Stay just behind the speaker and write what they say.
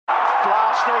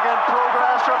Blasting in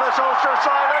progress from this Ulster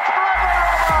side.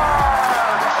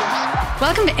 It's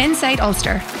Welcome to Inside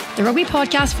Ulster, the rugby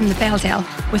podcast from the Belltale,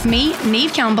 with me,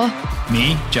 Niamh Campbell,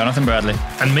 me, Jonathan Bradley,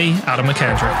 and me, Adam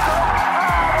McKendry.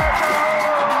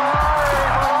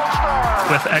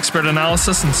 With expert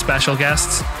analysis and special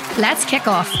guests. Let's kick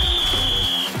off.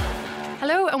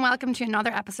 Hello and welcome to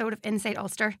another episode of Inside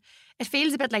Ulster. It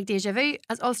feels a bit like déjà vu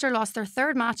as Ulster lost their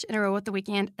third match in a row at the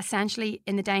weekend, essentially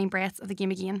in the dying breaths of the game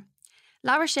again.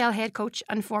 La Rochelle head coach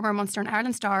and former Munster and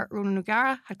Ireland star Ronan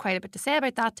O'Gara had quite a bit to say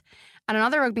about that. And in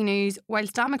other rugby news,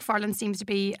 whilst Dan McFarlane seems to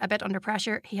be a bit under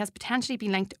pressure, he has potentially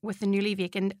been linked with the newly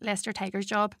vacant Leicester Tigers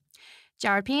job.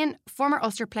 Jared Payne, former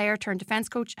Ulster player turned defence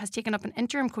coach, has taken up an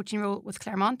interim coaching role with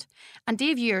Claremont, and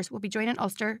Dave Ewers will be joining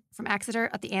Ulster from Exeter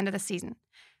at the end of this season.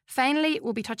 Finally,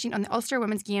 we'll be touching on the Ulster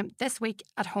women's game this week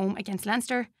at home against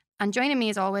Leinster. And joining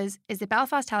me as always is the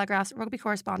Belfast Telegraph's rugby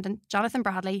correspondent Jonathan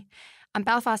Bradley and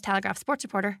Belfast Telegraph sports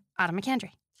reporter Adam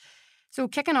McKendry. So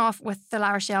kicking off with the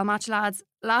La Rochelle match, lads,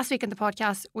 last week in the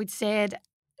podcast we'd said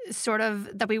sort of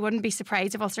that we wouldn't be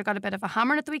surprised if Ulster got a bit of a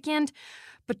hammering at the weekend.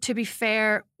 But to be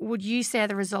fair, would you say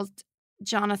the result,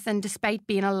 Jonathan, despite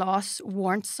being a loss,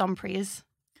 warrants some praise?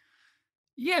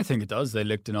 Yeah, I think it does. They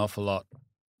looked an awful lot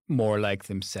more like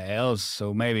themselves.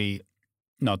 So maybe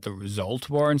not the result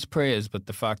warrants praise, but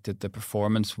the fact that the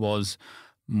performance was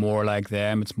more like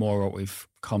them. It's more what we've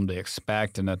come to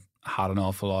expect, and it had an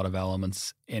awful lot of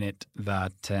elements in it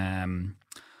that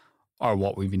are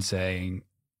what we've been saying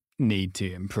need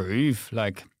to improve.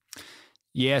 Like,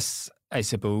 yes, I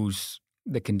suppose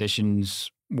the conditions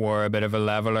were a bit of a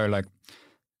leveler. Like,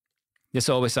 this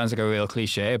always sounds like a real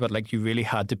cliche, but like you really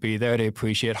had to be there to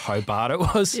appreciate how bad it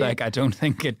was. Yeah. Like, I don't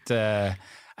think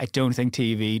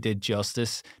TV did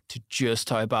justice to just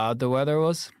how bad the weather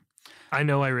was. I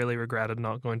know I really regretted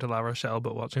not going to La Rochelle,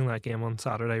 but watching that game on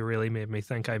Saturday really made me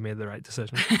think I made the right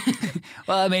decision.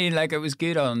 Well, I mean, like, it was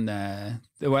good on the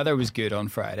weather was good on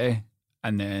Friday,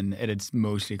 and then it had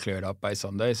mostly cleared up by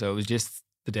Sunday, so it was just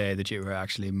the day that you were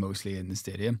actually mostly in the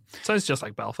stadium. Sounds just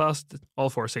like Belfast, all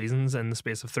 4 seasons in the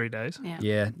space of 3 days.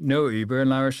 Yeah, no Uber in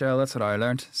La Rochelle, that's what I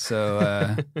learned.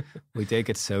 So we did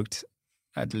get soaked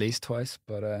at least twice,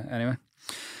 but anyway.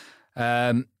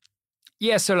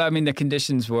 Yeah, so I mean, the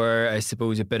conditions were, I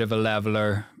suppose, a bit of a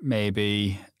leveler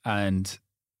maybe, and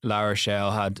La Rochelle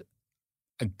had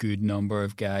a good number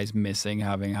of guys missing,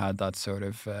 having had that sort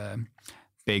of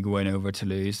big win over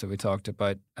Toulouse that we talked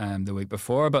about the week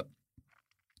before. But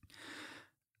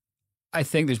I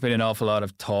think there's been an awful lot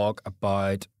of talk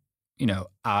about, you know,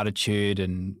 attitude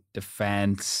and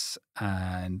defence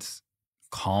and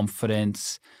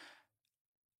confidence.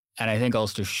 And I think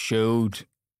Ulster showed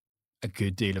a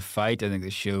good deal of fight. I think they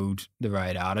showed the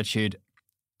right attitude.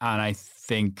 And I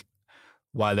think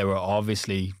while they were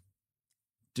obviously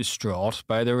distraught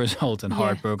by the result and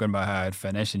heartbroken by how it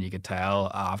finished, and you could tell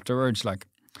afterwards, like,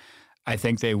 I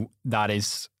think that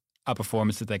is a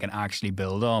performance that they can actually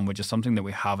build on, which is something that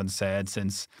we haven't said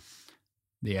since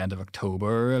the end of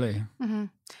October, really. Mm-hmm.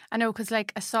 I know, because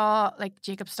like I saw like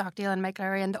Jacob Stockdale and Mike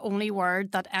Lowry, and the only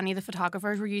word that any of the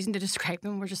photographers were using to describe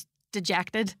them were just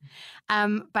dejected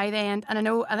by the end. And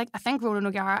I think Ronan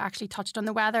O'Gara actually touched on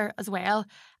the weather as well.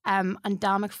 And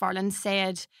Dan McFarlane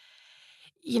said,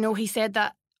 you know, he said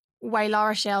that while La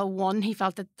Rochelle won, he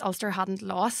felt that Ulster hadn't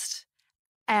lost.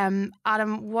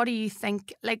 Adam, what do you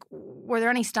think? Like, were there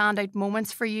any standout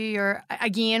moments for you, or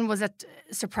again, was it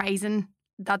surprising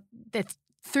that they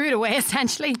threw it away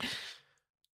essentially?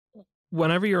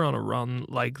 Whenever you're on a run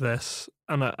like this,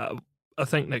 and I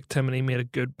think Nick Timoney made a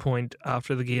good point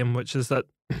after the game, which is that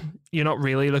you're not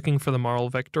really looking for the moral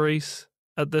victories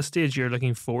at this stage. You're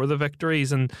looking for the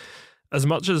victories. And as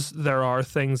much as there are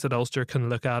things that Ulster can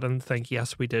look at and think,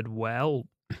 yes, we did well,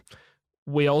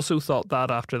 we also thought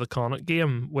that after the Connacht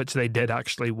game, which they did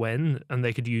actually win, and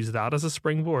they could use that as a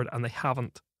springboard, and they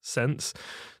haven't since.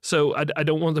 So I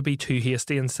don't want to be too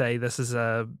hasty and say this is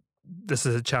a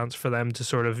chance for them to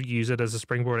sort of use it as a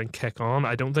springboard and kick on.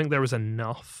 I don't think there was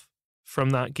enough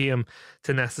from that game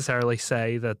to necessarily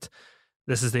say that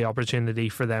this is the opportunity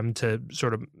for them to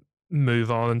sort of move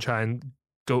on and try and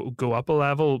go up a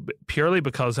level, purely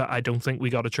because I don't think we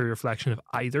got a true reflection of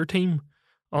either team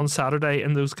on Saturday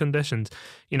in those conditions.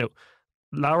 You know,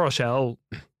 La Rochelle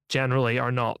generally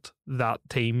are not that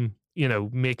team, you know,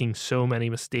 making so many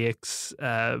mistakes,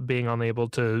 being unable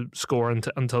to score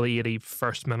until the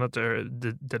 81st minute, or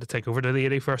did it take over to the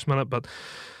 81st minute? But,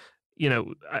 you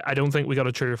know, I don't think we got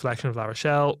a true reflection of La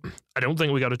Rochelle. I don't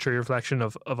think we got a true reflection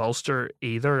of Ulster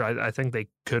either. I think they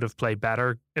could have played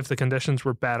better if the conditions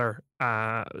were better.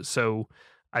 So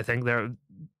I think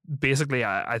basically,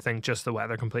 I think just the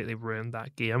weather completely ruined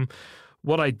that game.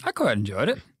 I quite enjoyed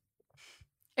it.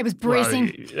 It was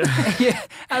bracing. Yeah,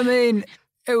 I mean,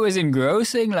 it was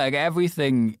engrossing. Like,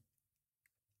 everything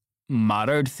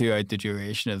mattered throughout the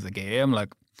duration of the game.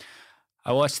 Like,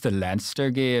 I watched the Leinster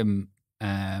game.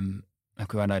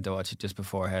 Like, we went out to watch it just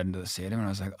before heading to the stadium, and I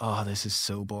was like, oh, this is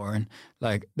so boring.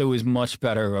 Like, there was much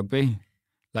better rugby,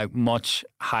 like much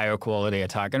higher quality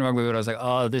attacking rugby, but I was like,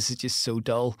 oh, this is just so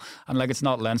dull. And like, it's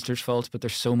not Leinster's fault, but they're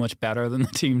so much better than the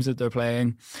teams that they're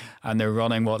playing, and they're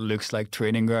running what looks like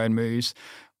training ground moves.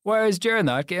 Whereas during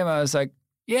that game, I was like,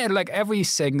 yeah, like every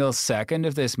single second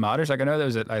of this matters. Like, I know there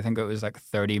was, I think it was like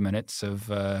 30 minutes of,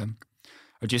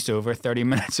 or just over 30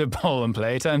 minutes of ball and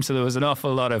play time. So there was an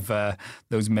awful lot of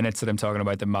those minutes that I'm talking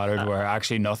about that mattered where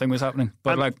actually nothing was happening.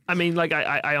 But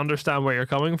I understand where you're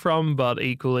coming from, but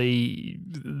equally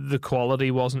the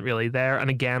quality wasn't really there. And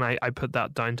again, I put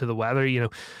that down to the weather. You know,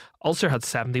 Ulster had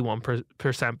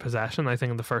 71% possession, I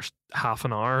think, in the first half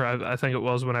an hour. I think it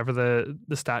was whenever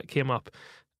the stat came up,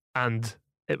 and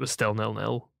it was still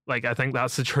 0-0. Like, I think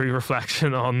that's a true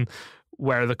reflection on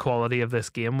where the quality of this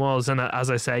game was. And as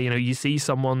I say, you know, you see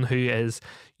someone who is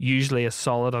usually as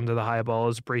solid under the high ball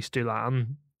as Brice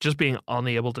Dulin just being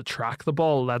unable to track the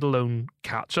ball, let alone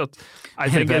catch it. I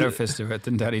think better fist of it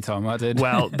than Teddy Thomas did.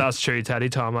 Well, that's true. Teddy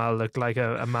Thomas looked like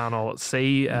a man all at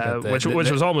sea, which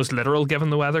was almost literal given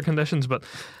the weather conditions. But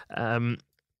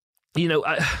you know,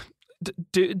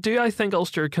 do I think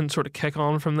Ulster can sort of kick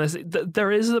on from this?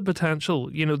 There is the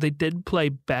potential. You know, they did play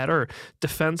better.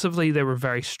 Defensively, they were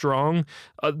very strong.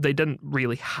 They didn't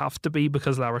really have to be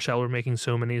because La Rochelle were making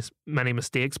so many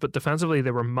mistakes, but defensively, they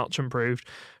were much improved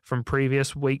from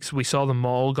previous weeks. We saw them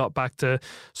all got back to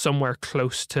somewhere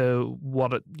close to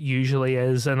what it usually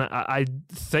is. And I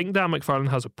think Dan McFarlane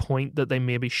has a point that they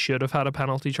maybe should have had a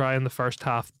penalty try in the first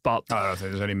half, but I don't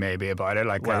think there's any maybe about it.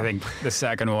 Like, I think the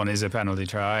second one is a penalty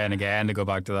try, and again, to go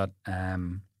back to that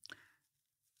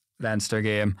Leinster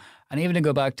game, and even to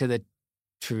go back to the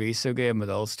Treviso game with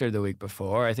Ulster the week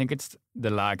before, I think it's the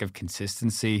lack of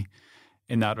consistency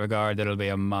in that regard that'll be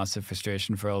a massive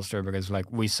frustration for Ulster, because like,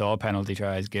 we saw penalty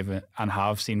tries given and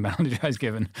have seen penalty tries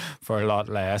given for a lot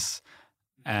less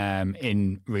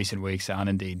in recent weeks, and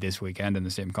indeed this weekend in the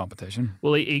same competition.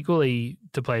 Well, equally,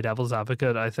 to play devil's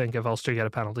advocate, I think if Ulster get a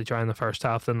penalty try in the first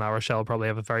half, then La Rochelle probably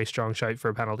have a very strong shout for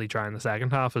a penalty try in the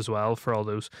second half as well, for all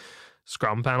those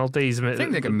scrum penalties. I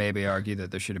think they can maybe argue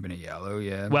that there should have been a yellow,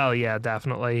 yeah. Well, yeah,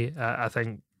 definitely. I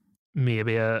think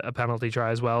maybe a penalty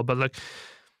try as well. But look,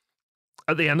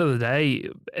 at the end of the day,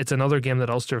 it's another game that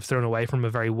Ulster have thrown away from a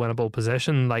very winnable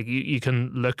position. Like, you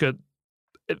can look at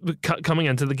coming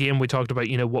into the game, we talked about,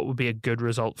 you know, what would be a good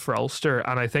result for Ulster,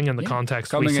 and I think in the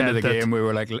context coming into the game, we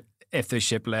were like, if they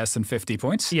ship less than 50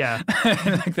 points, yeah,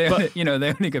 like they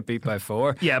only got beat by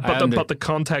 4. Yeah, but the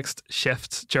context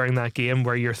shifts during that game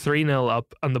where you're 3-0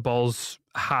 up and the ball's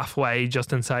halfway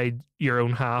just inside your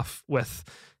own half with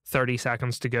 30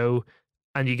 seconds to go,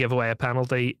 and you give away a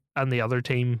penalty, and the other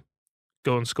team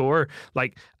go and score.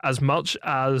 Like, as much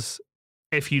as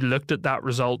if you looked at that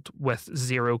result with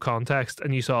zero context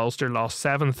and you saw Ulster lost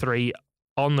 7-3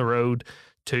 on the road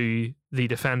to the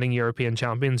defending European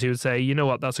champions, you would say, you know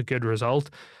what, that's a good result.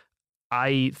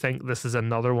 I think this is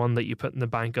another one that you put in the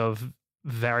bank of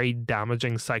very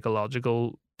damaging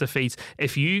psychological defeats.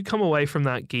 If you come away from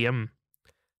that game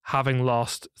having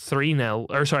lost 3-0,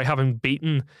 or sorry, having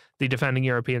beaten the defending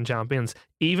European champions,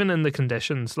 even in the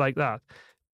conditions like that,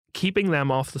 keeping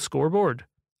them off the scoreboard,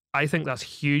 I think that's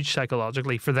huge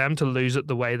psychologically. For them to lose it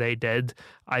the way they did,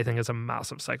 I think it's a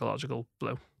massive psychological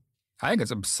blow. I think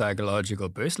it's a psychological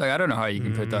boost. Like, I don't know how you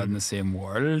can put that in the same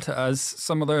world as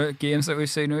some of the games that we've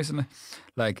seen recently.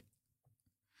 Like,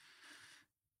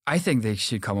 I think they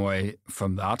should come away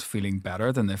from that feeling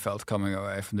better than they felt coming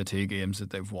away from the 2 games that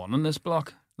they've won in this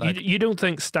block. Like, you don't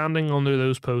think standing under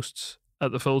those posts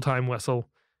at the full-time whistle,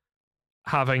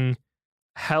 having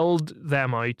held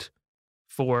them out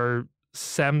for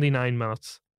 79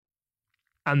 minutes,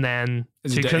 and then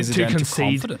to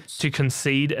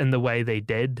concede in the way they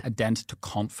did, a dent to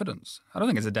confidence? I don't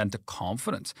think it's a dent to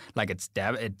confidence. Like, it's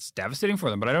devastating for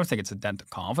them, but I don't think it's a dent to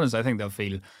confidence. I think they'll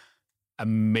feel a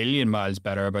million miles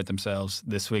better about themselves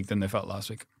this week than they felt last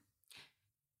week.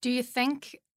 Do you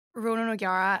think Ronan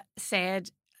O'Gara said,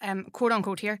 quote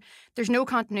unquote here, there's no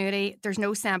continuity, there's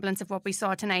no semblance of what we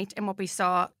saw tonight and what we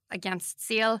saw against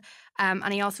Sale,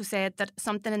 and he also said that there's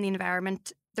something in the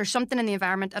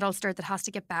environment at Ulster that has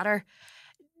to get better.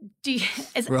 Is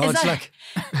that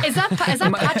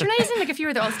patronising? Like, if you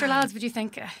were the Ulster lads, would you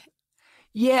think?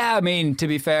 Yeah, I mean, to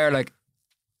be fair, like,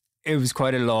 it was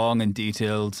quite a long and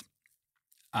detailed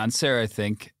answer, I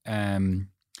think.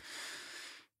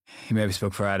 he maybe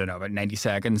spoke for, I don't know, about 90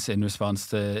 seconds in response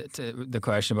to the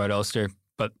question about Ulster.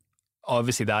 But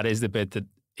obviously that is the bit that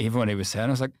even when he was saying,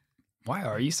 I was like, why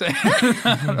are you saying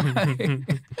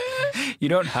that? You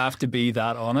don't have to be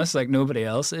that honest, like nobody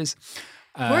else is.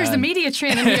 Where's the media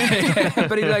training here? Yeah,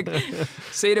 but he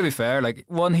see, to be fair,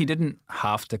 one, he didn't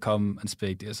have to come and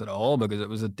speak to us at all because it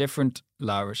was a different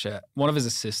La Rochelle. One of his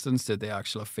assistants did the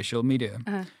actual official media,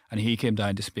 and he came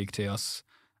down to speak to us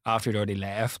after he'd already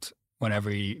left whenever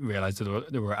he realised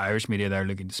that there were Irish media there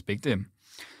looking to speak to him.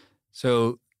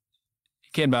 So he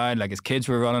came down, his kids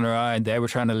were running around, they were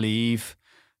trying to leave.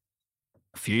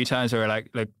 A few times they were like,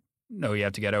 no, you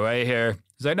have to get away here.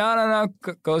 He's like, no,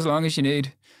 go as long as you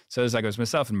need. So it was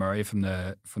myself and Murray from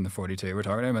the 42 we're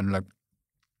talking to him, and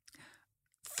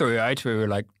throughout we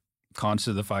were conscious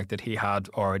of the fact that he had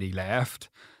already left.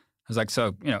 I was like,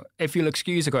 so, if you'll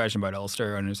excuse the question about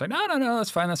Ulster, and he's like, no, that's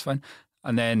fine.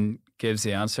 And then gives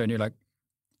the answer, and you're like,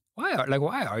 why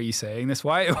are you saying this?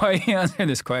 Why are you answering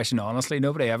this question honestly?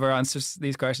 Nobody ever answers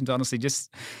these questions honestly.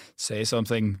 Just say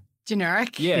something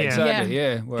generic. Yeah, exactly.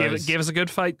 Yeah. Gave us a good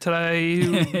fight today.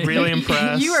 Really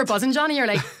impressed. You were buzzing, Johnny. You're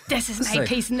like, this is my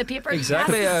piece in the paper.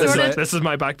 Exactly. Yes, this is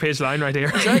my back page line right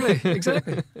here.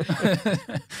 Exactly.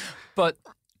 But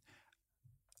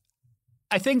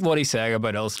I think what he's saying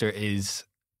about Ulster is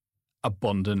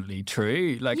abundantly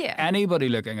true. Anybody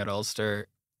looking at Ulster,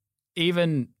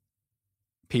 even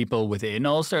people within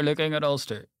Ulster looking at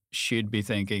Ulster, should be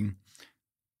thinking,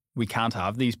 we can't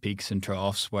have these peaks and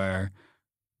troughs where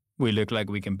we look like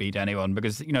we can beat anyone,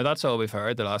 because that's all we've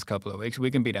heard the last couple of weeks.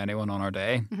 We can beat anyone on our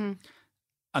day. Mm-hmm.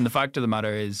 And the fact of the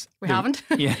matter is we haven't.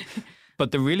 Yeah,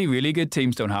 but the really, really good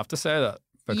teams don't have to say that,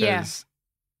 because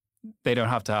they don't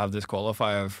have to have this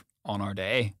qualifier of on our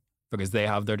day, because they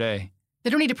have their day. They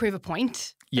don't need to prove a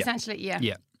point, essentially.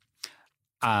 Yeah.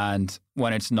 And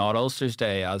when it's not Ulster's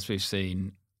day, as we've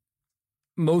seen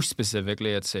most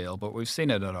specifically at Sale, but we've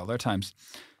seen it at other times,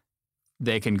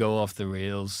 they can go off the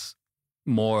rails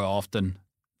more often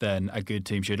than a good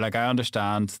team should. I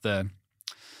understand the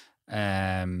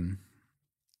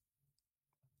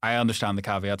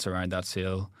caveats around that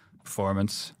Sale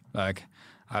performance. I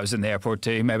was in the airport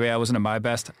too. Maybe I wasn't at my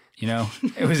best.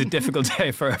 It was a difficult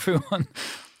day for everyone.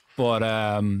 But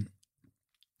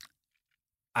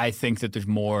I think that there's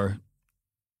more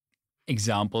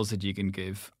examples that you can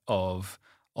give of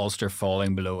Ulster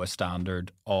falling below a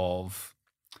standard of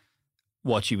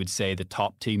what you would say the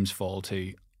top teams fall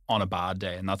to on a bad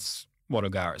day. And that's what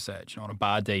O'Gara said. On a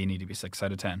bad day, you need to be 6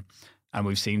 out of 10. And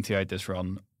we've seen throughout this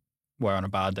run where on a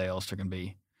bad day, Ulster can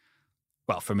be,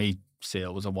 well, for me,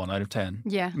 Sale was a 1 out of 10.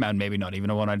 Yeah. And maybe not even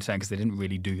a 1 out of 10, because they didn't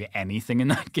really do anything in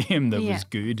that game that was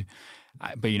good.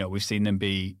 But, we've seen them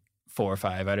be 4 or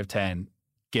 5 out of 10,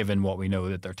 given what we know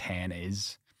that their 10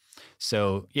 is.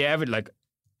 So, yeah,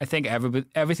 I think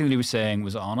everything that he was saying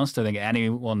was honest. I think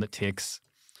anyone that takes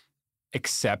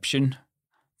exception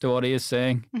to what he is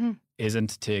saying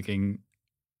isn't taking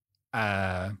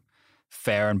a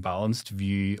fair and balanced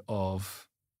view of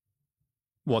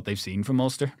what they've seen from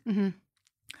Ulster. Mm-hmm.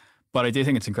 But I do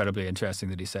think it's incredibly interesting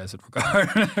that he says it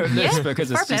regarding this,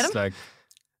 because it's just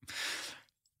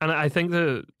And I think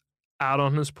to add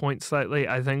on his point slightly,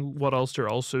 I think what Ulster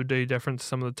also do different to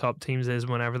some of the top teams is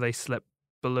whenever they slip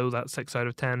below that 6 out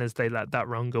of 10 is they let that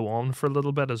run go on for a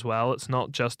little bit as well. It's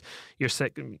not just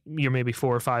you're maybe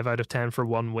 4 or 5 out of 10 for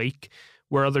 1 week,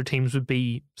 where other teams would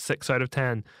be 6 out of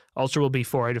 10. Ulster will be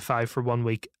 4 out of 5 for 1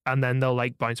 week, and then they'll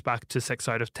bounce back to 6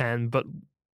 out of 10. But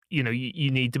you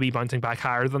need to be bouncing back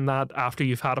higher than that after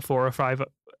you've had a 4 or 5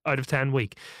 out of 10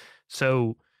 week.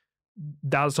 So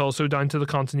that's also down to the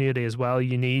continuity as well.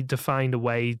 You need to find a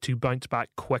way to bounce back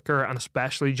quicker, and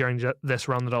especially during this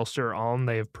run that Ulster are on,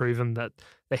 they have proven that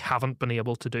they haven't been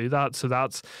able to do that. So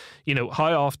that's,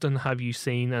 how often have you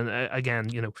seen, and again,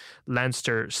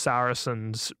 Leinster,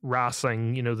 Saracens,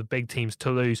 Racing, the big teams,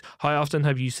 Toulouse, how often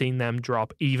have you seen them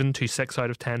drop even to 6 out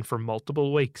of 10 for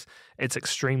multiple weeks? It's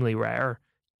extremely rare.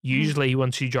 Usually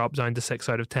once you drop down to 6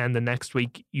 out of 10, the next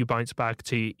week you bounce back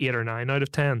to 8 or 9 out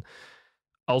of 10.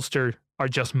 Ulster are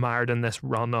just mired in this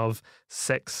run of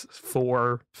 6,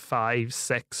 4, 5,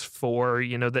 6, 4.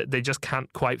 They just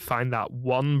can't quite find that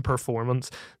one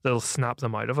performance that'll snap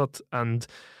them out of it. And,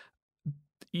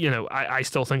 I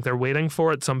still think they're waiting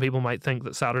for it. Some people might think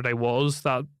that Saturday was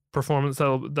that performance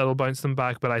that'll bounce them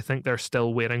back, but I think they're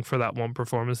still waiting for that one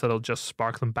performance that'll just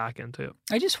spark them back into it.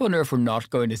 I just wonder if we're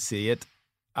not going to see it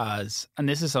as, and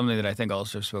this is something that I think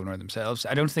Ulster have spoken about themselves,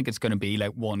 I don't think it's going to be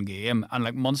one game.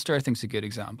 And Munster, I think, is a good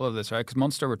example of this, right? Because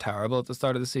Munster were terrible at the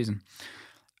start of the season.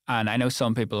 And I know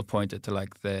some people have pointed to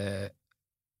the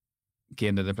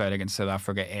game that they played against South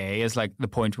Africa A is like the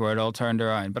point where it all turned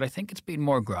around. But I think it's been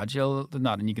more gradual than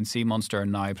that, and you can see Munster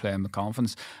now playing with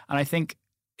confidence. And I think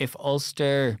if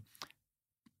Ulster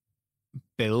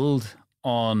build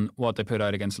on what they put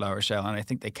out against La Rochelle, and I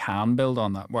think they can build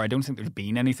on that, where I don't think there's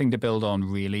been anything to build on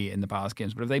really in the past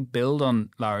games, but if they build on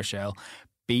La Rochelle,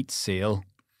 beat Sale,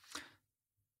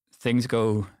 things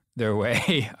go their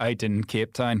way out in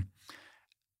Cape Town,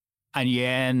 and you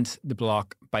end the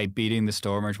block by beating the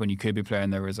Stormers when you could be playing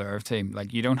their reserve team.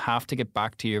 Like, you don't have to get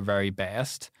back to your very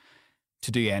best to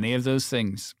do any of those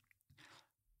things.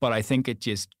 But I think it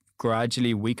just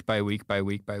gradually, week by week by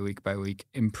week by week by week,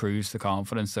 improves the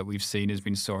confidence that we've seen has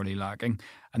been sorely lacking.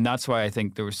 And that's why I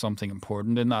think there was something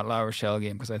important in that La Rochelle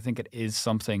game, because I think it is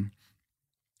something,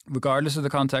 regardless of the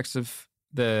context of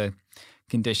the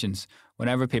conditions,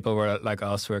 whenever people were like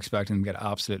us were expecting them to get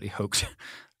absolutely hooked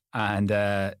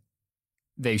and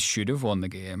they should have won the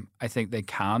game, I think they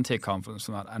can take confidence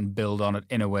from that and build on it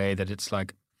in a way that it's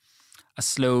like a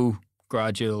slow,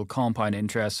 gradual, compound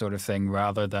interest sort of thing,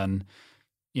 rather than,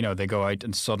 you know, they go out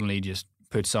and suddenly just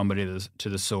put somebody to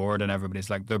the sword and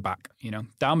everybody's like, they're back. You know,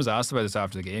 Dan was asked about this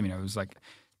after the game. You know, it was like,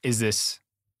 is this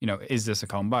a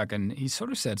comeback? And he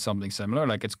sort of said something similar.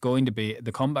 Like,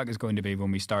 the comeback is going to be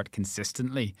when we start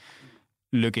consistently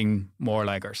looking more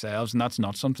like ourselves, and that's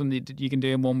not something that you can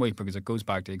do in 1 week, because it goes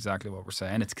back to exactly what we're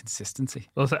saying. It's consistency.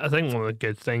 Well, I think one of the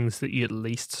good things that you at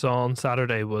least saw on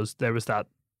Saturday was there was that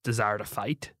desire to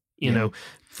fight. You know,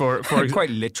 for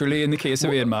quite literally in the case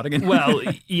of Ian Madigan. Well,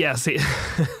 yes,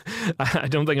 I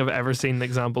don't think I've ever seen an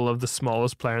example of the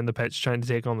smallest player in the pitch trying to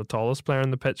take on the tallest player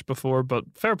in the pitch before. But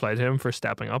fair play to him for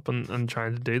stepping up and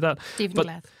trying to do that. Stephen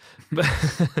Glass.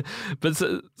 But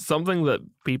something that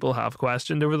people have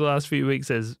questioned over the last few weeks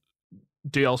is,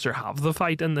 do Ulster have the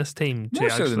fight in this team?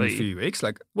 More so than a few weeks.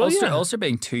 Like, Ulster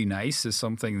being too nice is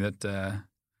something that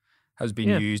has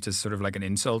been used as sort of like an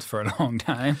insult for a long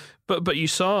time. But you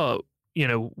saw, you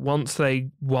know, once they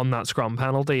won that scrum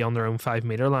penalty on their own 5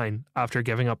 metre line after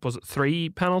giving up, was it 3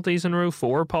 penalties in a row,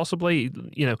 4 possibly,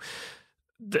 you know,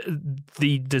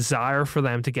 the desire for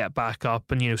them to get back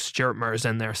up, and, you know, Stuart Murr's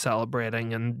in there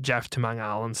celebrating, and Jeff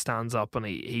Tuimang-Allen stands up and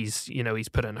he's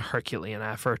put in a Herculean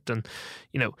effort, and,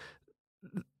 you know,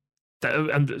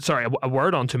 I'm sorry, a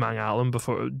word on Tuimang-Allen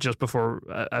before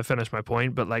I finish my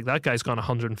point, but like, that guy's gone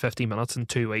 150 minutes in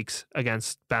 2 weeks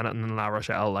against Benetton and La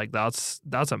Rochelle. Like, that's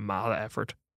a mad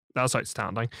effort. That's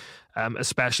outstanding,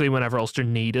 especially whenever Ulster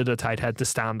needed a tight head to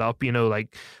stand up. You know,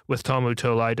 like with Tom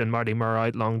O'Toole out and Marty Moore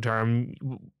out long term,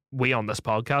 we on this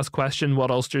podcast questioned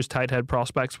what Ulster's tight head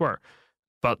prospects were,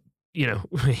 but, you know,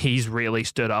 he's really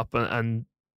stood up and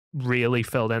really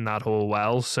filled in that hole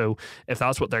well. So if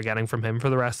that's what they're getting from him for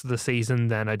the rest of the season,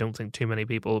 then I don't think too many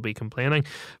people will be complaining.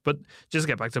 But just to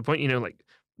get back to the point, you know, like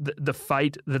the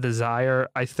fight, the desire,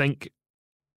 I think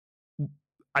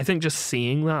just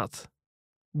seeing that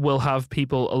will have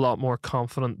people a lot more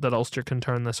confident that Ulster can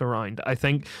turn this around. I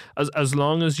think as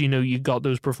long as, you know, you got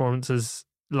those performances,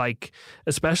 like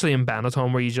especially in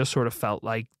Benetton, where you just sort of felt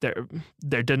like there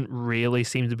didn't really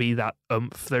seem to be that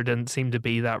oomph, there didn't seem to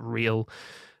be that real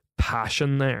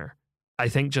passion there. I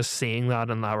think just seeing that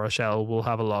in La Rochelle will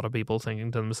have a lot of people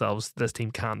thinking to themselves, this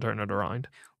team can turn it around.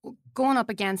 Going up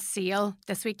against Sale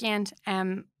this weekend,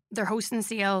 they're hosting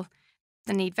Sale.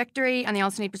 They need victory, and they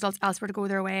also need results elsewhere to go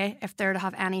their way if they're to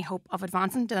have any hope of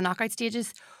advancing to the knockout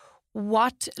stages.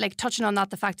 What, like, touching on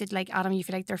that, the fact that, like, Adam, you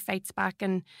feel like their fight's back,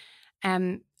 and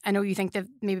I know you think they've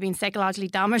maybe been psychologically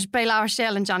damaged by La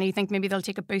Rochelle, and Johnny, you think maybe they'll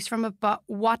take a boost from it, but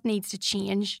what needs to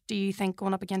change, do you think,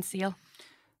 going up against Sale?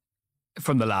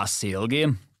 From the last Sale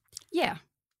game? Yeah.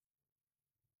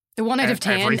 The 1 out of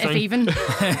 10, everything. if even.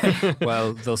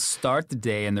 Well, they'll start the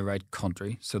day in the right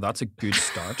country, so that's a good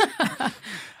start.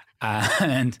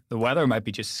 And the weather might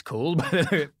be just as cold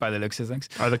by the looks of things.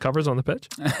 Are the covers on the pitch?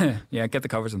 Yeah, get the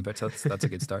covers on the pitch. That's a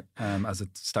good start. As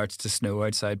it starts to snow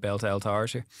outside Beltail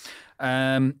Towers here.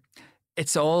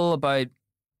 It's all about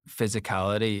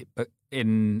physicality, but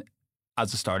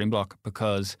as a starting block,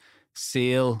 because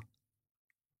Sale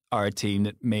are a team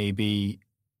that maybe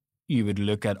you would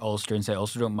look at Ulster and say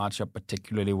Ulster don't match up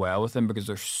particularly well with them because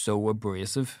they're so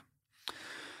abrasive.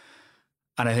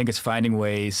 And I think it's finding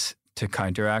ways to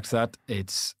counteract that.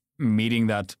 It's meeting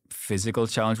that physical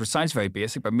challenge, which sounds very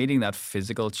basic, but meeting that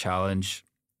physical challenge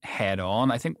head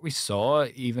on. I think we saw,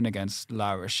 even against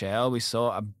La Rochelle, we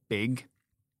saw a big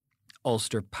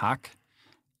Ulster pack.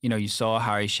 You know, you saw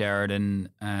Harry Sheridan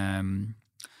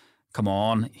come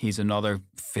on. He's another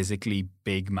physically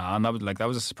big man. That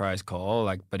was a surprise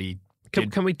call. But he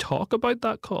can we talk about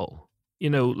that call? You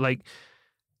know, like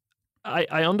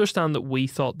I understand that we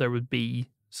thought there would be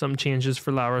some changes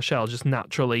for La Rochelle. Just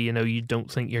naturally, you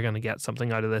don't think you're going to get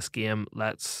something out of this game.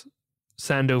 Let's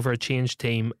send over a changed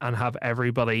team and have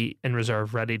everybody in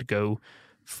reserve ready to go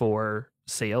for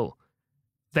Sale.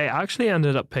 They actually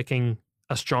ended up picking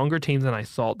a stronger team than I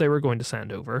thought they were going to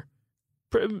send over.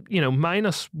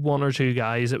 Minus one or two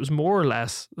guys. It was more or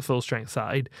less the full strength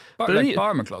side. Bar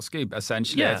McCluskey,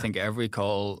 essentially, I think every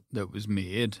call that was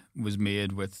made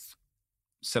with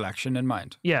selection in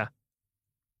mind. Yeah.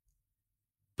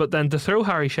 But then to throw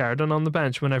Harry Sheridan on the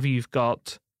bench whenever you've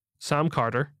got Sam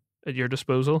Carter at your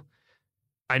disposal,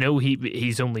 I know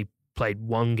he's only played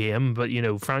one game, but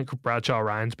Frank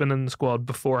Bradshaw-Ryan's been in the squad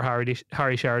before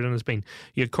Harry Sheridan has been.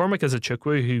 You had Cormac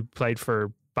Isachukwu, who played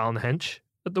for Ballinhinch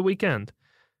at the weekend.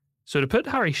 So to put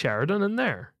Harry Sheridan in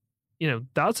there,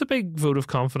 that's a big vote of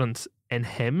confidence in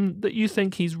him that you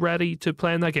think he's ready to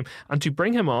play in that game. And to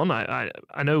bring him on, I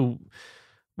know.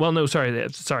 Well, no, sorry,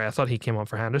 I thought he came on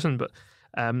for Henderson, but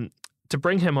to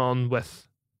bring him on with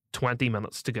 20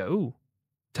 minutes to go,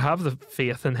 to have the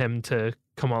faith in him to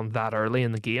come on that early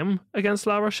in the game against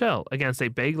La Rochelle, against a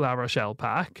big La Rochelle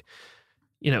pack,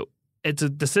 it's a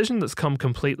decision that's come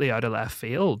completely out of left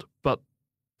field, but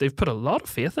they've put a lot of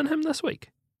faith in him this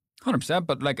week. 100%,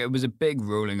 but it was a big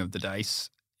rolling of the dice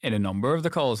in a number of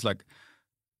the calls.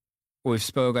 We've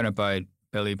spoken about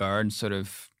Billy Barnes sort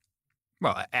of,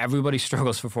 well, everybody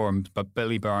struggles for form, but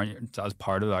Billy Barnes as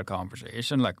part of that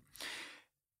conversation.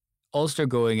 Ulster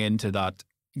going into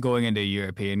a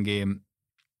European game,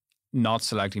 not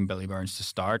selecting Billy Barnes to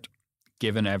start,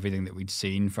 given everything that we'd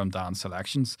seen from Dan's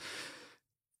selections,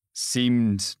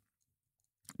 seemed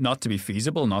not to be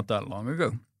feasible not that long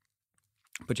ago.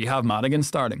 But you have Madigan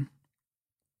starting.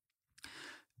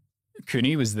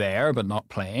 Cooney was there, but not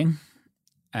playing.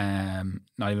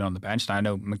 Not even on the bench. Now, I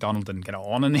know McDonald didn't get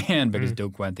on in the end because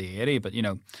Doak went the 80, but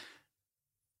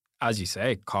as you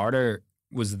say, Carter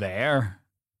was there,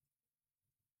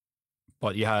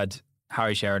 but you had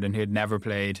Harry Sheridan, who had never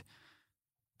played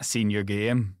a senior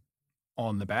game,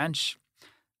 on the bench.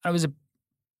 And it was a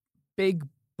big,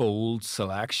 bold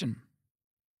selection.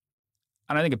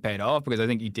 And I think it paid off because I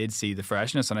think you did see the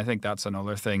freshness, and I think that's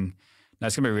another thing. Now,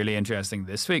 it's going to be really interesting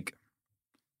this week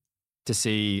to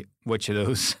see which of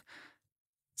those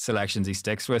selections he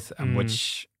sticks with and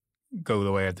which go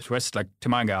the way of the twist.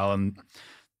 Tamanga Allen,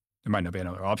 there might not be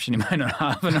another option. He might not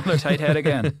have another tight head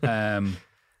again.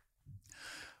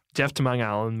 Jeff Tamanga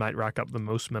Allen might rack up the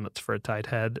most minutes for a tight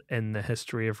head in the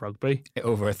history of rugby.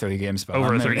 Over a 3-game span.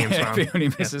 If he only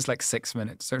misses 6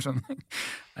 minutes or something.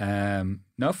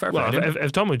 No, fair play. Well,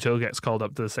 if Tom O'Toole gets called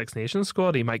up to the Six Nations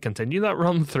squad, he might continue that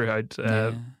run throughout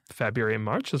February and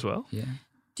March as well. Yeah.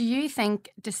 Do you think,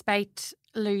 despite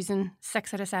losing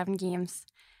 6 out of 7 games,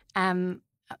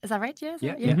 is that right? Yeah.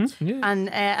 Yeah. Mm-hmm. Yeah.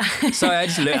 And sorry,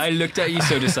 I looked at you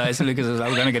so decisively because I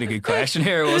was going to get a good question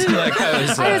here. It wasn't like I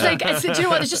was. I was like, do you know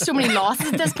what? There's just so many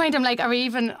losses at this point. I'm like, are we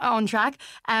even on track?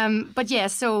 But yeah.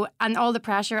 So, and all the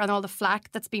pressure and all the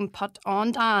flack that's been put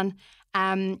on Dan.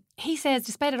 He says,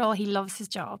 despite it all, he loves his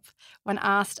job. When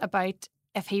asked about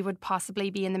if he would possibly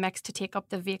be in the mix to take up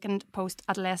the vacant post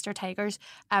at Leicester Tigers,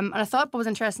 and I thought what was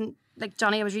interesting,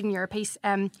 Johnny, I was reading your piece.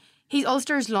 He's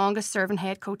Ulster's longest serving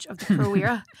head coach of the pro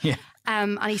era. Yeah.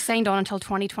 And he signed on until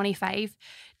 2025.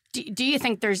 Do you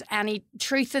think there's any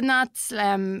truth in that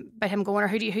about him going, or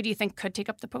who do you think could take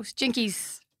up the post?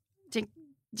 Jinky's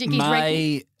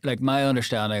right. My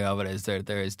understanding of it is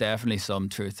there is definitely some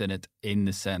truth in it, in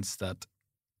the sense that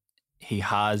he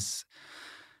has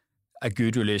a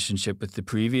good relationship with the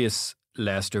previous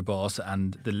Leicester boss,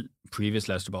 and the previous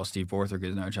Leicester boss, Steve Borthwick,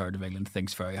 who's now in charge of England,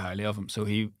 thinks very highly of him. So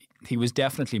he was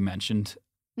definitely mentioned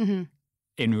in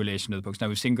relation to the post. Now,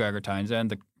 we've seen Gregor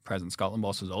Townsend, the present Scotland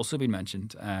boss, has also been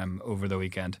mentioned over the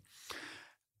weekend.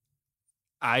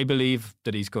 I believe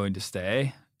that he's going to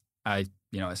stay. I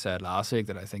said last week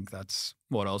that I think that's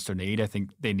what Ulster need. I think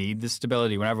they need the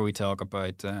stability. Whenever we talk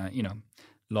about,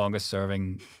 longest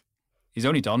serving, he's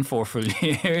only done 4 full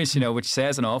years, which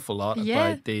says an awful lot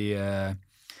about the...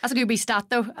 That's a good wee stat,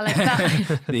 though. I like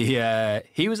that.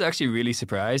 He was actually really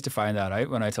surprised to find that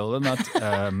out when I told him that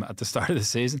at the start of the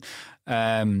season.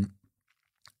 It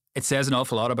says an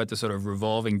awful lot about the sort of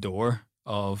revolving door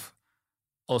of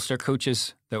Ulster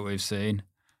coaches that we've seen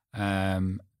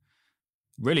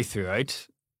really throughout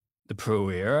the pro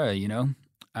era,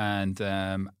 and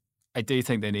I do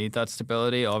think they need that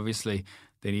stability. Obviously,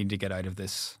 they need to get out of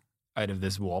this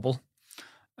wobble.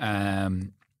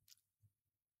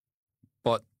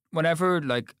 But whenever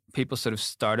people sort of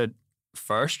started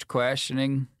first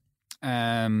questioning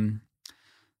Dan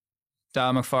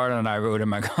McFarlane, and I wrote in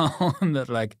my column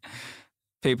that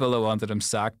people that wanted him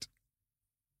sacked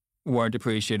weren't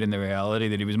appreciating the reality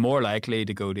that he was more likely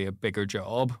to go to a bigger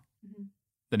job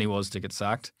than he was to get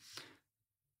sacked.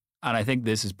 And I think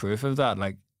this is proof of that.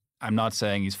 Like, I'm not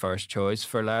saying he's first choice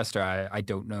for Leicester. I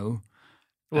don't know.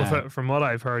 Well, from what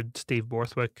I've heard, Steve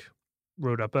Borthwick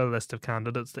wrote up a list of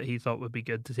candidates that he thought would be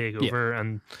good to take over,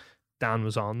 and Dan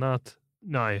was on that.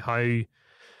 Now,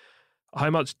 how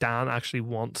much Dan actually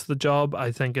wants the job,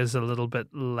 I think, is a little bit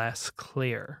less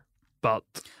clear. But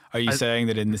are you saying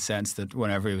that in the sense that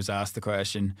whenever he was asked the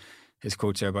question, his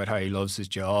quotes are about how he loves his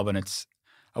job, and it's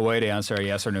a way to answer a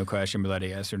yes or no question without a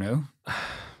yes or no?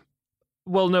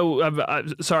 Well,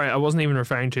 no, sorry, I wasn't even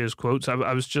referring to his quotes.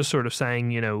 I was just sort of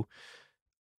saying,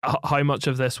 how much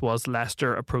of this was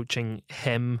Leicester approaching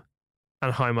him,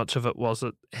 and how much of it was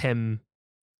it him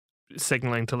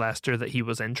signalling to Leicester that he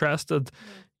was interested.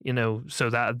 So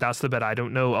that's the bit I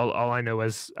don't know. All I know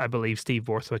is I believe Steve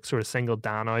Borthwick sort of singled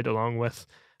Dan out along with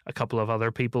a couple of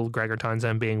other people, Gregor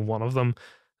Townsend being one of them,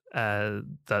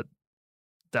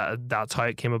 that's how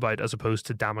it came about, as opposed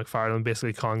to Dan McFarlane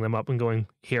basically calling them up and going,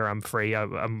 "Here, I'm free. I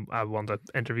want to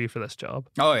interview for this job."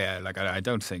 Oh yeah, like I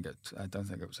don't think it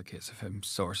was a case of him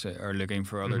sourcing or looking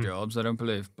for other jobs. I don't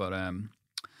believe, but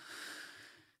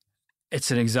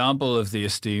it's an example of the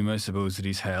esteem, I suppose, that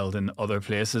he's held in other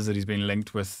places, that he's been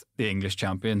linked with the English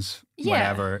champions. Yeah.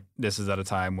 Whenever this is at a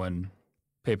time when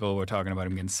people were talking about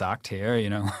him getting sacked here,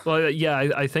 Well, yeah,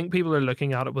 I think people are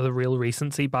looking at it with a real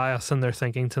recency bias, and they're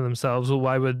thinking to themselves, well,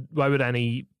 why would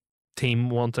any team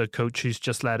want a coach who's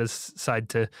just led his side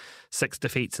to 6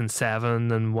 defeats in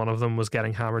 7, and one of them was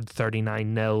getting hammered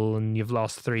 39-0, and you've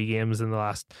lost 3 games in the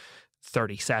last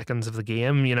 30 seconds of the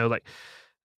game? Dan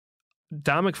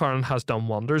McFarlane has done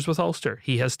wonders with Ulster.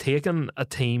 He has taken a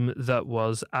team that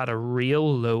was at a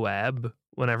real low ebb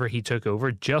whenever he took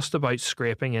over, just about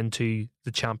scraping into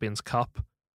the Champions Cup,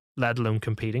 let alone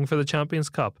competing for the Champions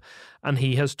Cup, and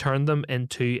he has turned them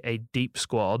into a deep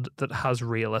squad that has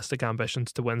realistic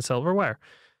ambitions to win silverware.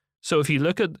 So if you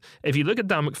look at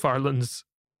Dan McFarlane's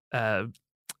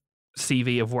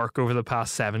CV of work over the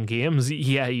past 7 games,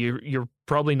 you're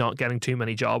probably not getting too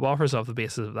many job offers off the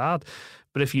basis of that.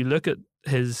 But if you look at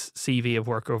his CV of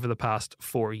work over the past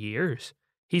 4 years,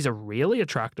 he's a really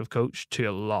attractive coach to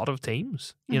a lot of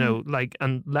teams,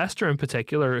 and Leicester in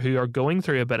particular, who are going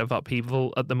through a bit of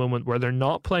upheaval at the moment where they're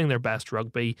not playing their best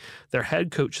rugby. Their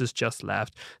head coach has just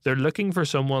left. They're looking for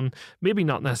someone, maybe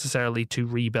not necessarily to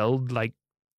rebuild like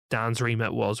Dan's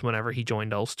remit was whenever he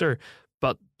joined Ulster,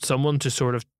 but someone to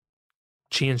sort of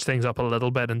change things up a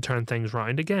little bit and turn things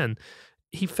round again.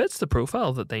 He fits the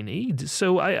profile that they need.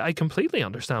 So I completely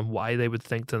understand why they would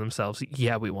think to themselves,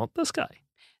 yeah, we want this guy.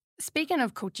 Speaking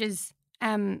of coaches,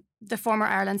 the former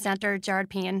Ireland centre Jared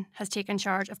Payne has taken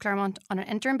charge of Clermont on an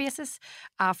interim basis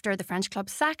after the French club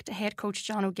sacked head coach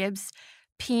John O'Gibbs.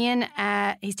 Payne,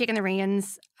 he's taken the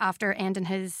reins after ending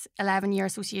his 11-year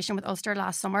association with Ulster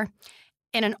last summer.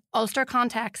 In an Ulster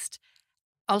context,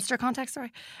 how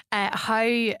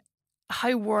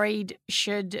worried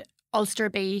should Ulster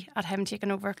be at him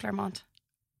taking over Clermont?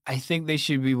 I think they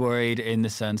should be worried in the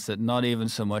sense that not even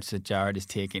so much that Jared is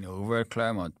taking over at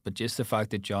Clermont, but just the fact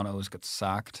that John O's got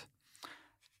sacked,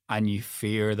 and you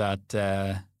fear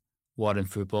that what in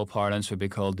football parlance would be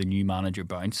called the new manager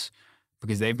bounce,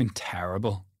 because they've been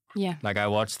terrible. Yeah. Like, I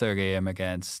watched their game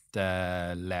against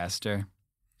Leicester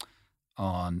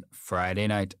on Friday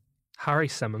night. Harry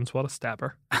Simmons, what a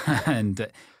stepper. And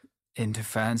in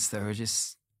defence, they were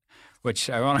just,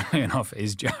 which ironically enough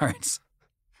is Jared's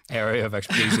area of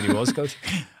expertise that he was coach.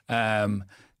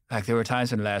 Like, there were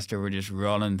times when Leicester were just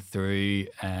running through,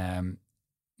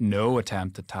 no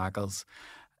attempt at tackles.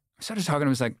 I started talking, I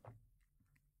was like,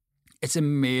 it's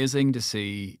amazing to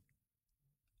see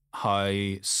how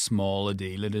small a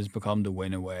deal it has become to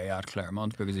win away at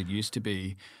Clermont, because it used to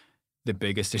be the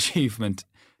biggest achievement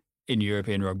in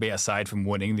European rugby, aside from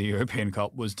winning the European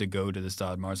Cup, was to go to the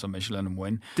Stade Marcel Michelin and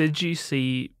win. Did you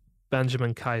see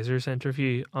Benjamin Kaiser's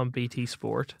interview on BT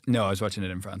Sport? No, I was watching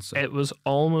it in France. So. It was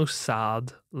almost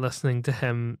sad listening to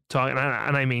him talk, and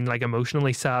I mean like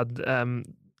emotionally sad,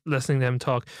 listening to him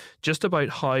talk just about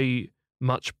how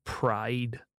much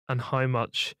pride and how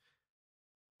much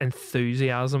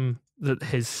enthusiasm that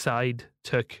his side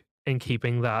took in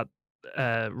keeping that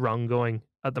run going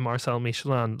at the Marcel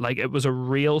Michelin. Like, it was a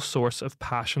real source of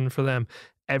passion for them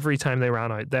every time they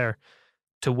ran out there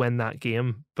to win that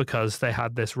game, because they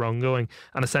had this run going,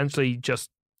 and essentially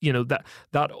just,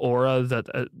 that aura that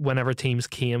whenever teams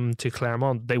came to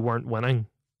Clermont, they weren't winning.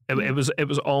 It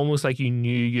was almost like you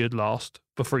knew you'd lost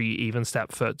before you even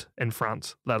stepped foot in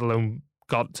France, let alone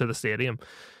got to the stadium.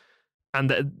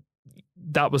 And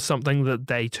that was something that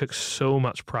they took so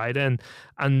much pride in,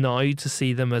 and now to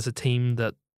see them as a team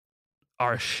that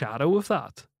are a shadow of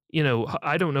that. You know,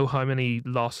 I don't know how many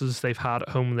losses they've had at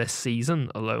home this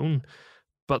season alone,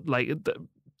 but like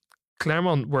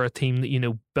Clermont were a team that, you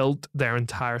know, built their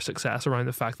entire success around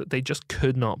the fact that they just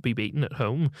could not be beaten at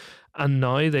home, and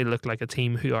now they look like a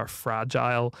team who are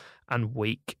fragile and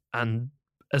weak and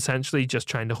essentially just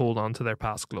trying to hold on to their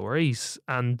past glories.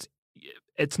 And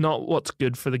it's not what's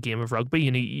good for the game of rugby.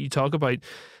 You know, you talk about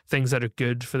things that are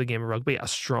good for the game of rugby. A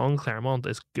strong Clermont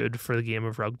is good for the game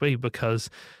of rugby because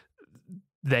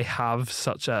they have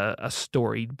such a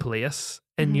storied place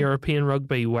in European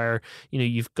rugby, where, you know,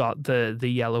 you've got the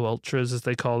Yellow Ultras, as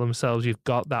they call themselves. You've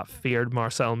got that feared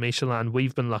Marcel Michelin.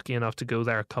 We've been lucky enough to go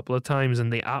there a couple of times,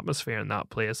 and the atmosphere in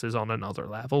that place is on another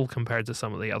level compared to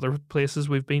some of the other places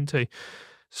we've been to.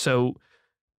 So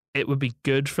it would be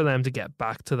good for them to get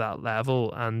back to that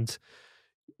level, and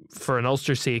for an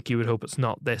Ulster sake, you would hope it's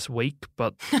not this week.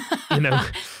 But you know,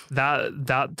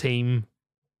 that team,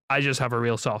 I just have a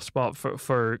real soft spot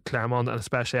for Clermont, and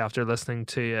especially after listening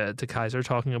to Kaiser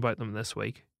talking about them this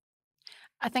week.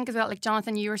 I think as well, like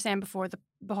Jonathan, you were saying before the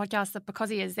podcast, that because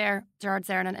he is there, Gerard's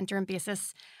there on an interim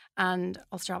basis, and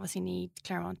Ulster obviously need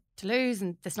Clermont to lose,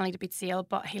 and there's no need to beat Sale,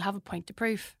 but he'll have a point to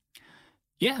prove.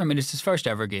 Yeah, I mean, it's his first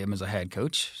ever game as a head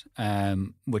coach,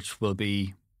 which will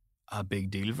be a big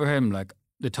deal for him. Like,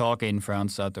 the talk in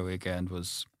France at the weekend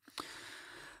was,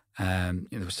 there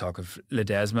was talk of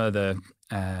Ledesma,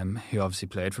 who obviously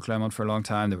played for Clermont for a long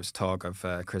time. There was talk of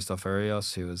Christophe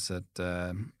Urios, who was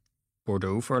at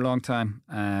Bordeaux for a long time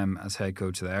as head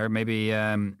coach there. Maybe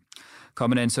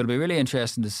coming in. So it'll be really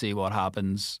interesting to see what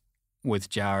happens with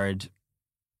Jared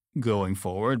going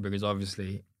forward, because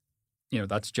obviously, you know,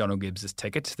 that's John O'Gibbs'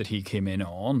 ticket that he came in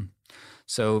on.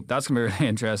 So that's going to be really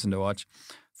interesting to watch.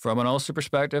 From an Ulster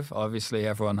perspective, obviously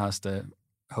everyone has to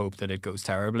hope that it goes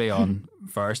terribly on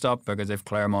first up, because if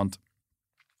Clermont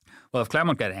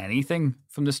get anything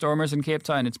from the Stormers in Cape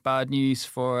Town, it's bad news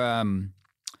for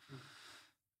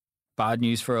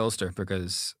Ulster,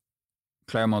 because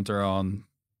Clermont are on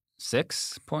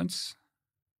 6 points.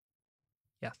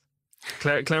 Yes.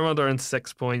 Clermont are on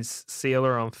 6 points, Sale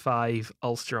are on 5,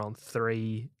 Ulster on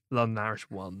 3, London Irish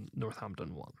 1,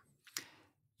 Northampton 1.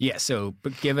 Yeah, so,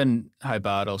 but given how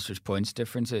bad Ulster's points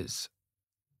difference is,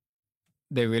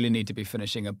 they really need to be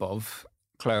finishing above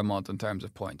Clermont in terms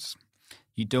of points.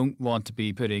 You don't want to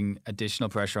be putting additional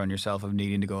pressure on yourself of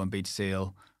needing to go and beat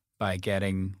Sale by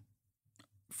getting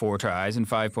 4 tries and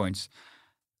 5 points.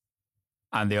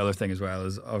 And the other thing as well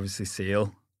is, obviously,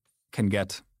 Sale can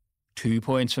get 2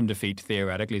 points from defeat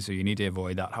theoretically, so you need to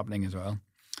avoid that happening as well.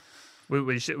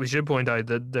 We should point out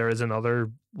that there is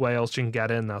another way Ulster can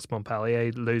get in. That's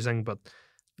Montpellier losing, but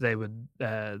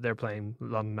they're playing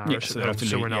London Irish, yeah,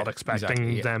 so we're not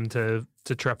expecting them to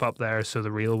trip up there. So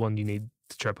the real one you need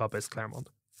to trip up is Clermont.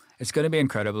 It's going to be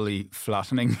incredibly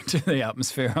flattening to the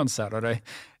atmosphere on Saturday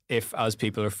if, as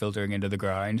people are filtering into the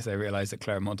ground, they realise that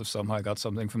Clermont have somehow got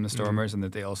something from the Stormers and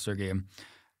that the Ulster game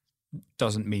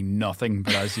doesn't mean nothing,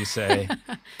 but as you say,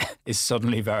 is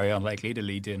suddenly very unlikely to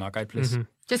lead to a knockout place.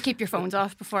 Just keep your phones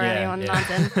off before anyone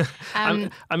lands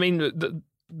in. I mean,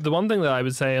 the one thing that I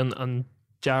would say on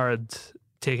Jared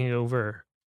taking over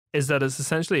is that it's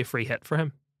essentially a free hit for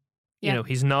him. You know,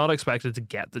 he's not expected to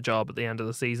get the job at the end of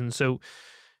the season. So,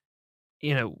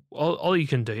 you know, all you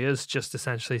can do is just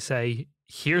essentially say,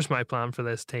 here's my plan for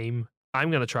this team.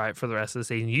 I'm going to try it for the rest of the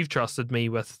season. You've trusted me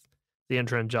with the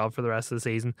interim job for the rest of the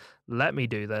season. Let me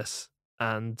do this,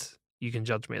 and you can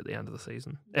judge me at the end of the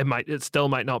season. It still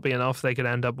might not be enough. They could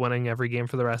end up winning every game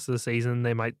for the rest of the season.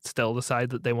 They might still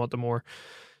decide that they want a more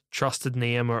trusted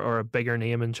name or a bigger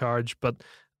name in charge. But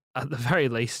at the very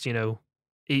least, you know,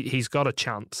 he's got a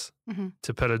chance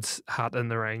to put his hat in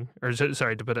the ring, or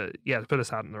sorry, to put his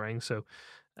hat in the ring. So,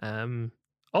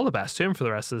 all the best to him for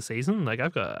the rest of the season. Like,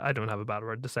 I don't have a bad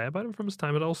word to say about him from his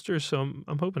time at Ulster, so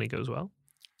I'm hoping he goes well.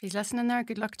 He's listening there.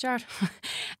 Good luck, Jared.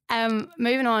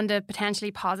 Moving on to potentially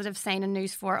positive signing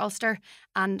news for Ulster,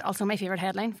 and also my favourite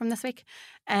headline from this week.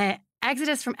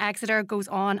 Exodus from Exeter goes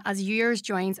on as Ewers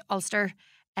joins Ulster.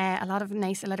 A lot of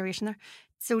nice alliteration there.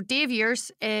 So Dave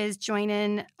Ewers is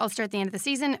joining Ulster at the end of the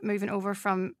season, moving over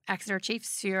from Exeter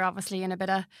Chiefs, who are obviously in a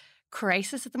bit of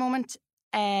crisis at the moment.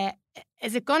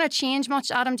 Is it going to change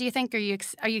much, Adam, do you think? Are you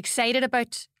excited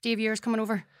about Dave Ewers coming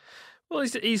over? Well,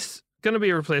 he's going to be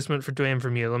a replacement for Dwayne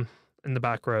Vermeulen in the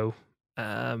back row.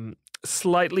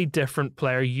 Slightly different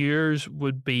player. Ewers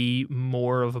would be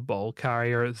more of a ball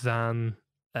carrier than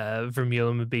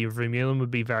Vermeulen would be. Vermeulen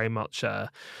would be very much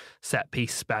a set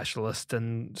piece specialist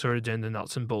and sort of doing the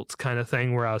nuts and bolts kind of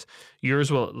thing, whereas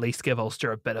Ewers will at least give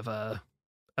Ulster a bit of a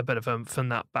a bit of oomph in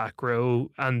that back row.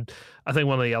 And I think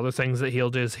one of the other things that he'll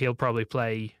do is he'll probably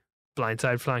play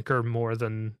blindside flanker more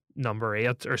than number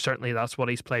 8, or certainly that's what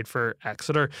he's played for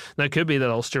Exeter. Now, it could be that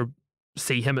Ulster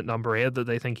see him at number 8, that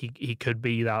they think he could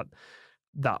be that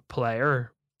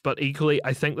player. But equally,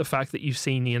 I think the fact that you've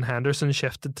seen Ian Henderson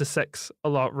shifted to 6 a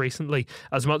lot recently,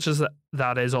 as much as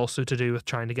that is also to do with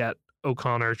trying to get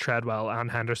O'Connor, Treadwell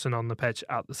and Henderson on the pitch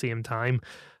at the same time,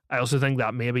 I also think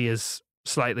that maybe is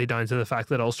slightly down to the fact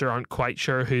that Ulster aren't quite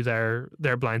sure who their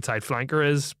blindside flanker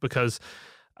is, because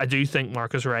I do think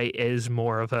Marcus Ray is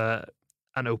more of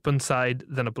an open side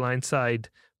than a blind side,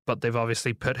 but they've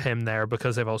obviously put him there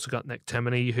because they've also got Nick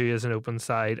Timoney, who is an open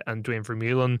side, and Dwayne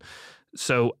Vermeulen.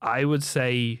 So I would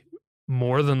say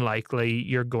more than likely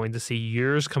you're going to see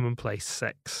yours come and play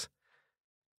 6.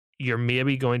 You're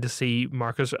maybe going to see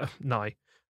Marcus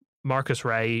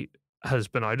Ray has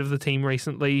been out of the team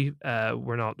recently.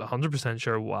 We're not 100%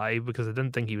 sure why, because I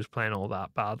didn't think he was playing all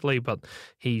that badly, but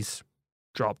he's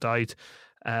dropped out.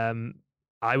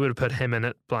 I would have put him in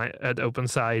at open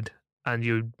side, and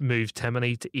you'd move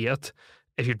Timoney to 8.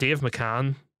 If you're Dave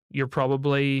McCann, you're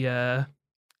probably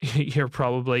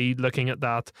looking at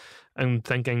that and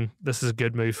thinking this is a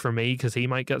good move for me because he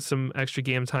might get some extra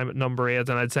game time at number 8.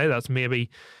 And I'd say that's maybe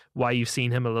why you've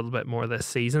seen him a little bit more this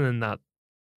season, in that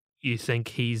you think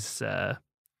he's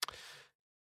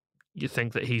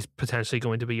potentially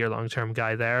going to be your long-term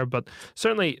guy there. But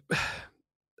certainly,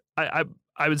 I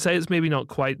would say it's maybe not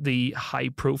quite the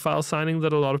high-profile signing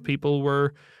that a lot of people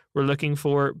were looking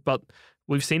for, but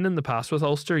we've seen in the past with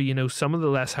Ulster, some of the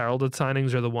less heralded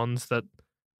signings are the ones that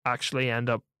actually end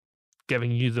up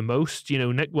giving you the most.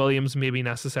 Nick Williams maybe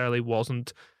necessarily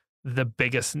wasn't the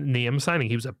biggest name signing.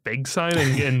 He was a big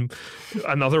signing in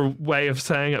another way of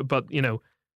saying it, but,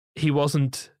 he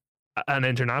wasn't an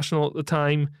international at the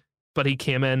time, but he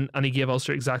came in and he gave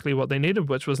Ulster exactly what they needed,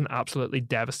 which was an absolutely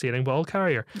devastating ball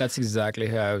carrier. That's exactly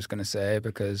who I was going to say,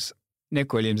 because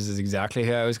Nick Williams is exactly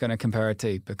who I was going to compare it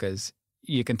to, because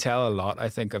you can tell a lot, I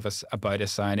think, about a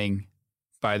signing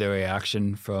by the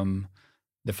reaction from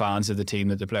the fans of the team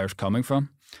that the player's coming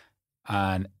from.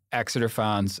 And Exeter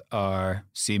fans are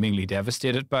seemingly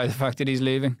devastated by the fact that he's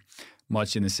leaving,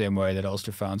 much in the same way that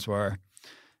Ulster fans were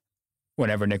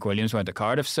whenever Nick Williams went to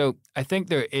Cardiff. So I think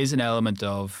there is an element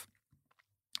of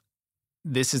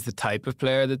this is the type of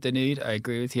player that they need. I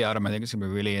agree with you, Adam. I think it's going to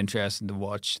be really interesting to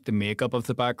watch the makeup of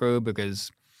the back row,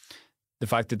 because the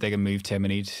fact that they can move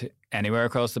Timoney anywhere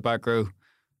across the back row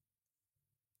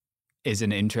is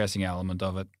an interesting element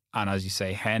of it. And as you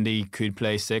say, Hendy could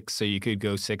play 6, so you could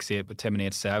go 6-8 with Timoney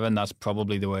at 7. That's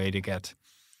probably the way to get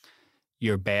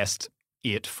your best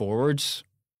 8 forwards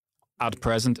at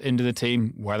present into the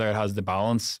team. Whether it has the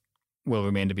balance will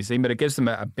remain to be seen, but it gives them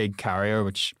a big carrier,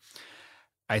 which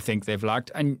I think they've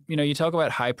lacked. And, you talk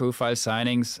about high profile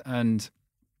signings, and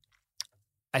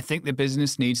I think the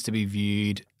business needs to be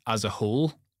viewed as a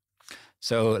whole.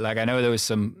 So, I know there was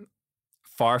some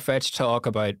far-fetched talk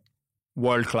about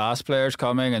world-class players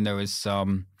coming, and there was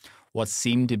some what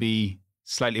seemed to be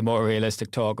slightly more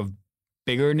realistic talk of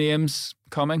bigger names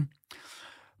coming.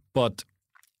 But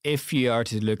if you are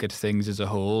to look at things as a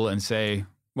whole and say,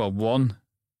 well, one,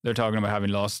 they're talking about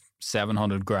having lost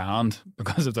 700 grand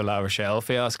because of the La Rochelle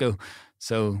fiasco,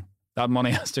 so that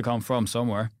money has to come from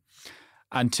somewhere.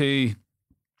 And 2,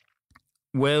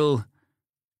 will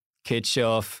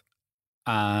Kitshoff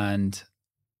and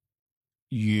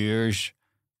Ures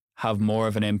have more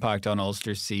of an impact on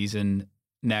Ulster's season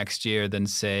next year than,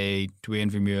 say,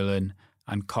 Dwayne Vermeulen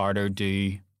and Carter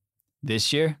do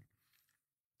this year?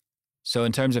 So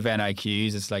in terms of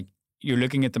NIQs, it's like you're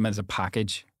looking at them as a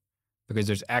package, because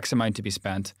there's X amount to be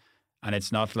spent, and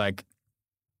it's not like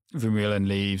Vermeulen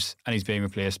leaves and he's being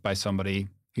replaced by somebody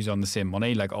who's on the same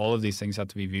money. All of these things have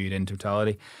to be viewed in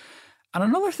totality. And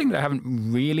another thing that I haven't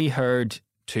really heard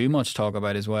too much talk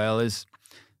about as well is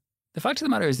the fact of the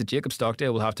matter is that Jacob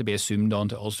Stockdale will have to be assumed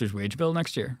onto Ulster's wage bill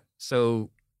next year. So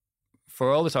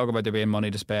for all the talk about there being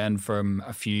money to spend from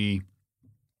a few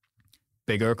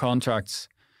bigger contracts,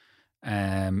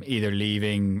 either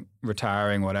leaving,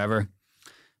 retiring, whatever,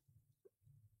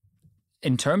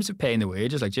 in terms of paying the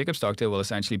wages, Jacob Stockdale will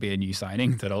essentially be a new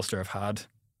signing that Ulster have had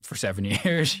for 7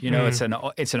 years.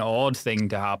 It's an odd thing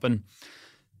to happen,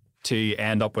 to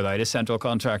end up without a central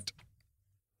contract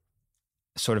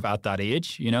sort of at that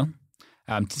age,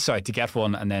 to get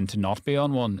one and then to not be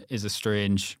on one is a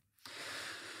strange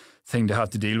thing to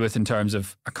have to deal with in terms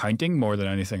of accounting more than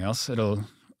anything else. It'll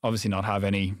obviously not have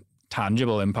any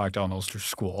tangible impact on Ulster's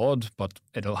squad, but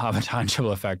it'll have a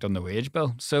tangible effect on the wage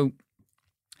bill. So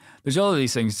there's all of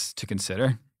these things to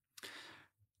consider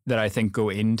that I think go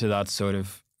into that sort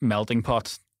of melting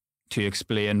pot to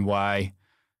explain why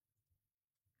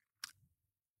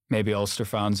maybe Ulster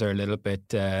fans are a little bit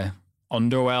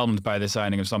underwhelmed by the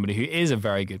signing of somebody who is a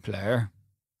very good player.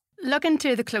 Looking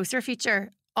to the closer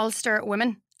future, Ulster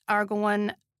women are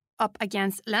going up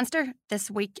against Leinster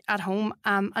this week at home.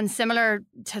 And similar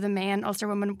to the men, Ulster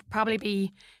women will probably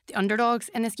be the underdogs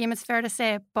in this game, it's fair to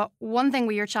say. But one thing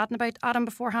we were chatting about, Adam,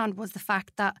 beforehand was the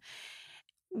fact that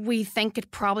we think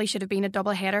it probably should have been a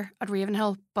double header at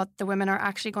Ravenhill, but the women are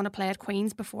actually going to play at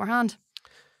Queen's beforehand.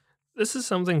 This is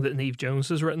something that Niamh Jones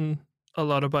has written a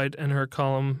lot about in her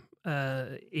column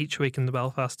each week in the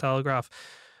Belfast Telegraph,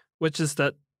 which is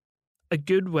that a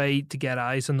good way to get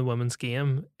eyes on the women's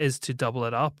game is to double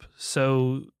it up.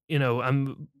 So,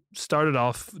 I'm started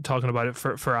off talking about it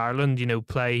for Ireland,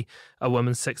 play a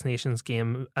women's Six Nations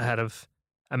game ahead of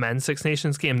a men's Six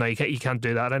Nations game. Now, you can't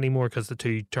do that anymore because the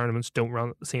two tournaments don't run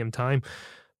at the same time.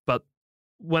 But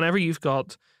whenever you've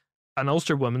got an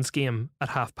Ulster women's game at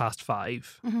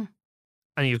 5:30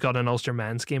 and you've got an Ulster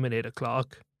men's game at 8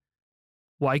 o'clock,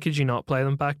 why could you not play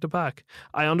them back to back?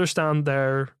 I understand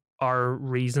there are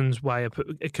reasons why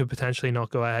it could potentially not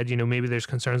go ahead. Maybe there's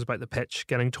concerns about the pitch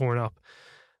getting torn up.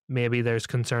 Maybe there's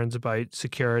concerns about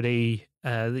security,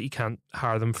 that you can't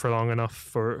hire them for long enough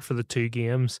for the two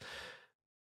games.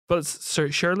 But it's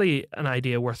surely an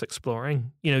idea worth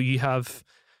exploring. You have,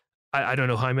 I don't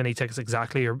know how many tickets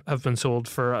exactly have been sold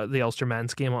for the Ulster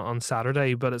men's game on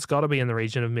Saturday, but it's got to be in the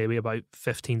region of maybe about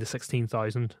 15 to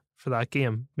 16,000 for that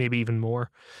game, maybe even more.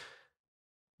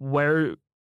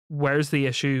 Where's the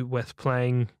issue with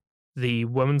playing the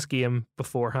women's game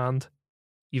beforehand?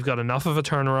 You've got enough of a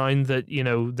turnaround that,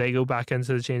 they go back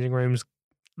into the changing rooms,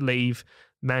 leave,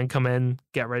 men come in,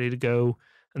 get ready to go,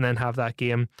 and then have that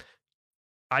game.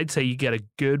 I'd say you get a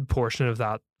good portion of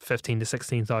that 15 to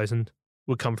 16,000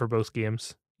 would come for both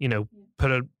games.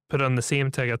 Put it on the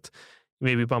same ticket,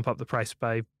 maybe bump up the price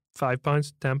by £5,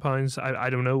 £10. I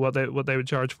don't know what they would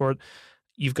charge for it.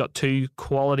 You've got two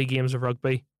quality games of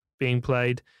rugby being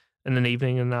played in an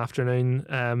evening and an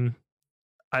afternoon.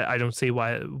 I don't see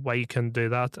why you couldn't do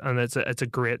that, and it's a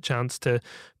great chance to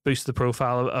boost the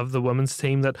profile of the women's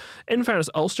team that, in fairness,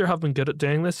 Ulster have been good at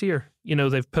doing this year.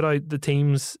 They've put out the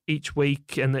teams each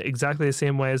week in exactly the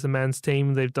same way as the men's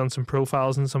team. They've done some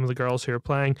profiles on some of the girls who are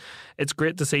playing. It's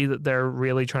great to see that they're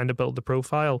really trying to build the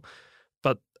profile,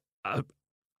 but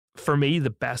for me, the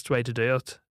best way to do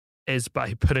it is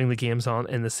by putting the games on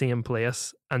in the same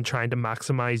place and trying to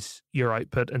maximise your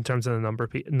output in terms of the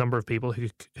number of people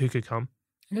who could come.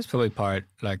 I guess probably part,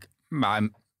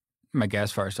 my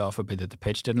guess first off would be that the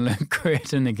pitch didn't look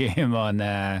great in the game on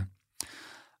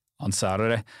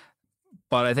Saturday.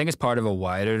 But I think it's part of a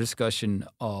wider discussion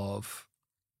of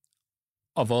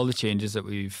all the changes that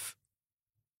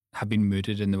have been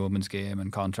mooted in the women's game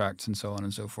and contracts and so on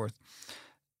and so forth.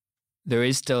 There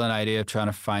is still an idea of trying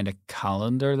to find a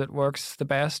calendar that works the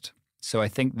best. So I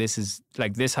think this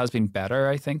has been better,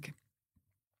 I think.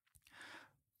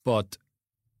 But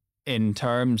in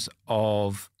terms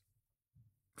of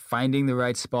finding the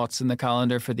right spots in the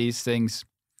calendar for these things,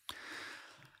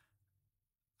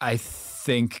 I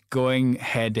think going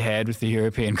head to head with the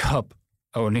European Cup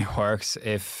only works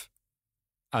if,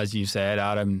 as you said,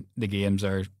 Adam, the games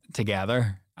are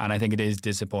together. And I think it is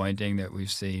disappointing that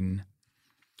we've seen,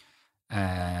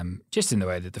 just in the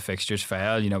way that the fixtures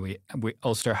fell. We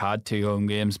Ulster had two home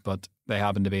games, but they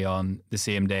happened to be on the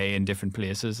same day in different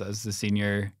places as the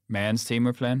senior men's team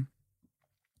were playing.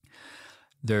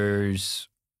 There's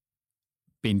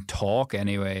been talk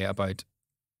anyway about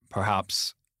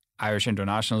perhaps Irish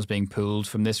internationals being pulled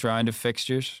from this round of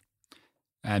fixtures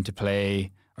and to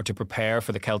play or to prepare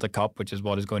for the Celtic Cup, which is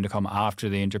what is going to come after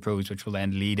the Interpros, which will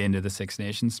then lead into the Six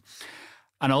Nations.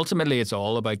 And ultimately, it's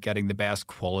all about getting the best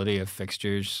quality of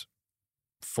fixtures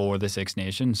for the Six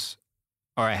Nations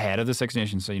or ahead of the Six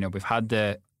Nations. So, we've had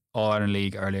the All-Ireland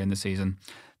League earlier in the season.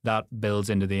 That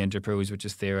builds into the Interpros, which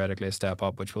is theoretically a step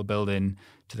up, which will build in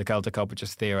to the Celtic Cup, which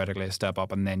is theoretically a step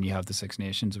up. And then you have the Six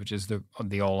Nations, which is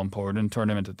the all-important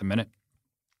tournament at the minute.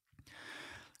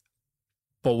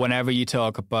 But whenever you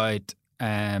talk about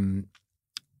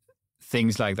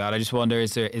things like that, I just wonder,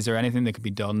 is there anything that could be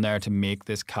done there to make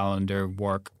this calendar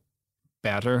work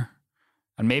better?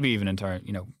 And maybe even in turn,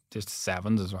 just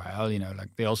sevens as well.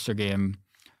 The Ulster game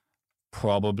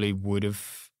probably would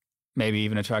have maybe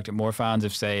even attracted more fans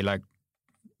if, say,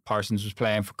 Parsons was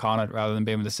playing for Connacht rather than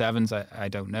being with the sevens. I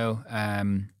don't know.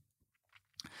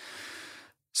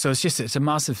 So it's a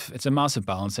massive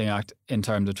balancing act in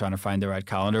terms of trying to find the right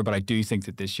calendar. But I do think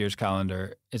that this year's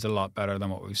calendar is a lot better than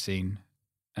what we've seen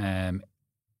in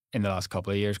the last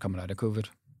couple of years coming out of COVID.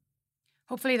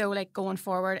 Hopefully, though, like going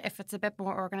forward, if it's a bit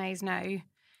more organised now,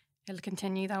 it'll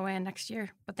continue that way next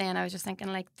year. But then I was just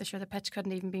thinking, like, the pitch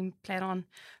couldn't even be played on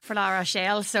for La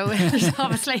Rochelle. So there's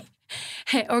obviously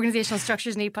organisational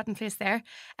structures need put in place there.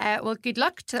 Well, good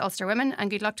luck to the Ulster women and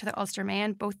good luck to the Ulster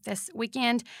men both this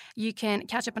weekend. You can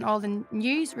catch up on all the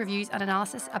news, reviews and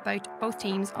analysis about both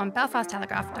teams on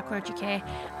belfasttelegraph.co.uk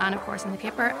and, of course, in the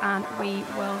paper. And we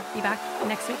will be back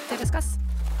next week to discuss.